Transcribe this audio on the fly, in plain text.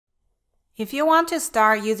If you want to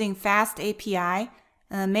start using FastAPI,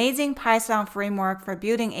 an amazing Python framework for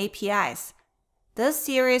building APIs, this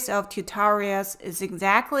series of tutorials is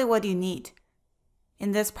exactly what you need.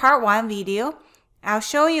 In this Part 1 video, I'll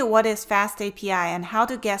show you what is FastAPI and how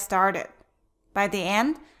to get started. By the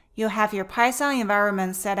end, you'll have your Python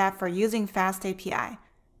environment set up for using FastAPI.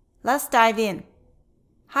 Let's dive in.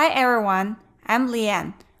 Hi everyone, I'm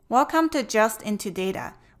Leanne. Welcome to Just Into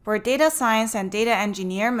Data, where data science and data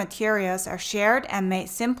engineer materials are shared and made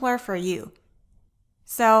simpler for you.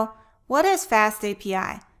 So, what is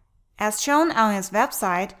FastAPI? As shown on its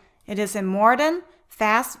website, it is a modern,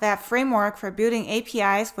 fast web framework for building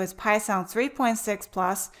APIs with Python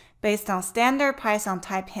 3.6+ based on standard Python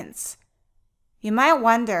type hints. You might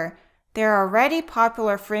wonder, there are already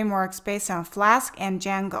popular frameworks based on Flask and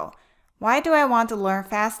Django. Why do I want to learn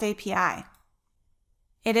FastAPI?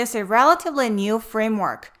 It is a relatively new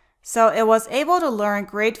framework, so it was able to learn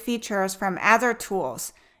great features from other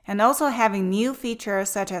tools, and also having new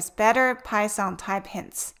features such as better Python type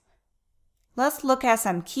hints. Let's look at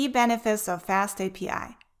some key benefits of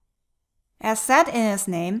FastAPI. As said in its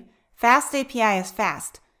name, FastAPI is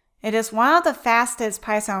fast. It is one of the fastest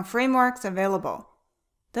Python frameworks available.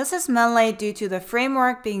 This is mainly due to the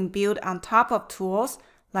framework being built on top of tools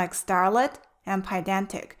like Starlet and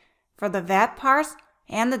Pydantic for the web parts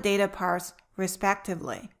and the data parts,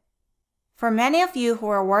 respectively. For many of you who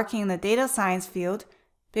are working in the data science field,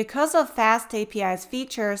 because of FastAPI's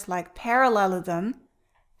features like parallelism,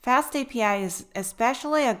 FastAPI is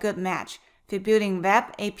especially a good match for building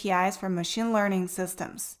web APIs for machine learning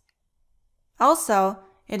systems. Also,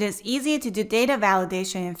 it is easy to do data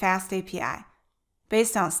validation in FastAPI,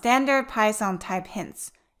 based on standard Python type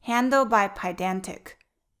hints, handled by Pydantic.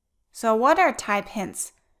 So what are type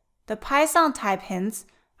hints? The Python type hints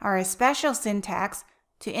are a special syntax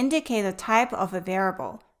to indicate the type of a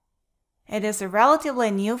variable. It is a relatively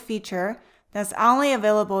new feature that's only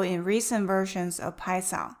available in recent versions of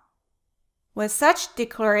Python. With such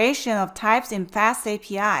declaration of types in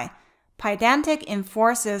FastAPI, Pydantic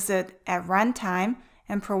enforces it at runtime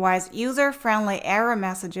and provides user-friendly error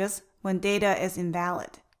messages when data is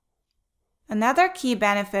invalid. Another key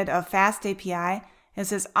benefit of FastAPI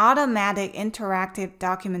is its automatic interactive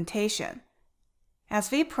documentation. As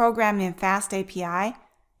we program in FastAPI,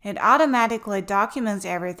 it automatically documents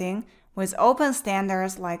everything with open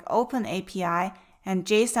standards like OpenAPI and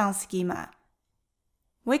JSON schema.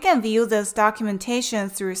 We can view this documentation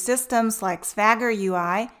through systems like Swagger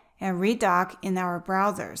UI and Redoc in our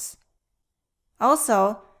browsers.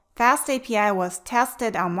 Also, FastAPI was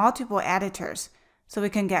tested on multiple editors, so we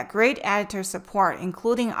can get great editor support,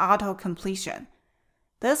 including auto-completion.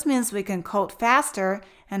 This means we can code faster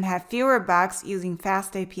and have fewer bugs using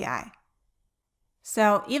FastAPI.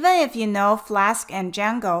 So even if you know Flask and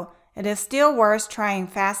Django, it is still worth trying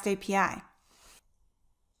FastAPI.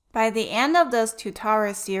 By the end of this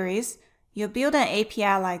tutorial series, you'll build an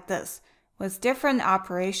API like this, with different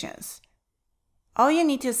operations. All you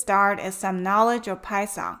need to start is some knowledge of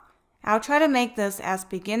Python. I'll try to make this as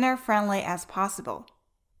beginner-friendly as possible.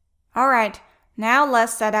 Alright, now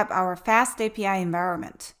let's set up our FastAPI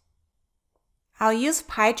environment. I'll use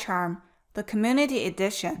PyCharm, the community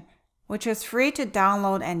edition, which is free to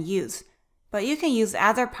download and use, but you can use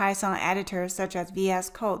other Python editors such as VS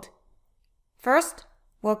Code. First,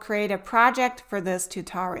 we'll create a project for this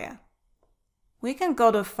tutorial. We can go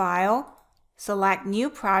to File, select New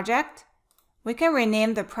Project. We can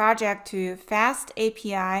rename the project to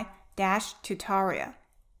FastAPI-tutorial.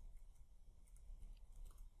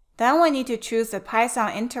 Then we need to choose the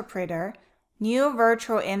Python interpreter, New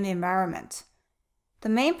Virtual Env Environment. The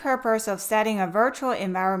main purpose of setting a virtual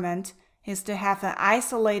environment is to have an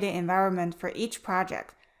isolated environment for each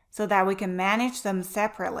project so that we can manage them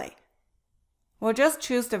separately. We'll just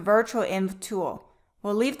choose the virtual env tool.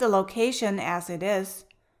 We'll leave the location as it is.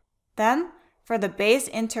 Then, for the base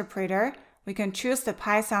interpreter, we can choose the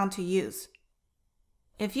Python to use.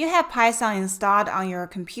 If you have Python installed on your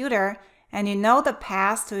computer and you know the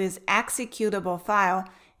path to its executable file,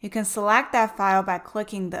 you can select that file by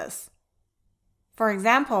clicking this. For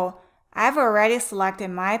example, I've already selected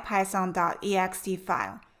my python.ext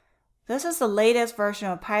file. This is the latest version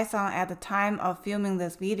of Python at the time of filming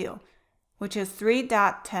this video, which is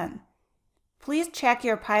 3.10. Please check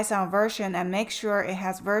your Python version and make sure it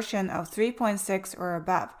has version of 3.6 or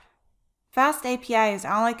above. FastAPI is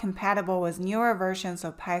only compatible with newer versions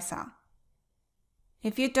of Python.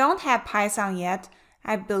 If you don't have Python yet,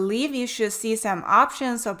 I believe you should see some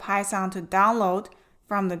options of Python to download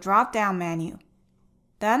from the drop-down menu.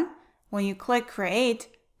 Then, when you click Create,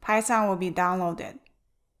 Python will be downloaded.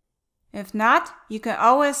 If not, you can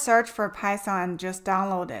always search for Python and just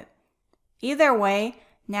download it. Either way,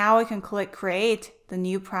 now we can click Create the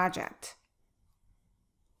new project.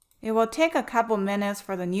 It will take a couple minutes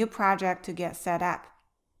for the new project to get set up.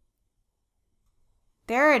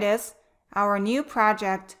 There it is, our new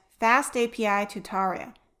project, FastAPI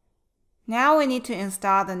tutorial. Now we need to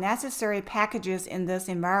install the necessary packages in this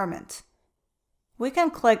environment. We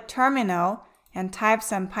can click Terminal and type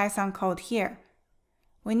some Python code here.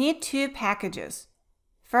 We need two packages.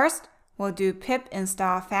 First, we'll do pip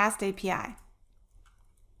install FastAPI.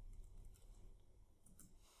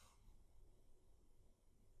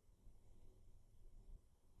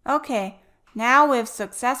 Okay, now we've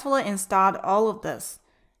successfully installed all of this.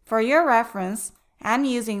 For your reference, I'm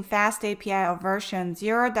using FastAPI of version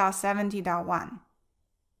 0.70.1.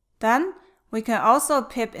 Then, we can also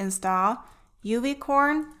pip install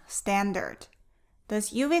uvicorn standard.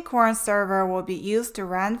 This uvicorn server will be used to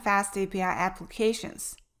run FastAPI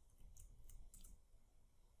applications.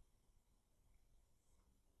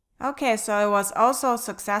 Okay, so it was also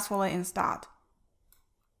successfully installed.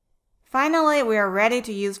 Finally, we are ready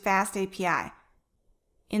to use FastAPI.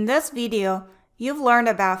 In this video, you've learned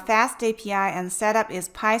about FastAPI and set up its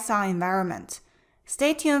Python environment.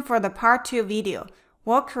 Stay tuned for the part 2 video.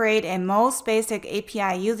 We'll create a most basic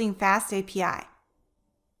API using FastAPI.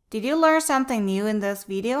 Did you learn something new in this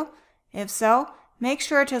video? If so, make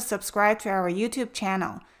sure to subscribe to our YouTube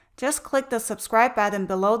channel. Just click the subscribe button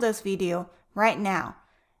below this video right now.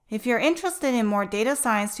 If you're interested in more data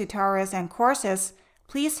science tutorials and courses,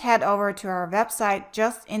 please head over to our website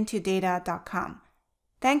justintodata.com.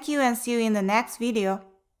 Thank you and see you in the next video.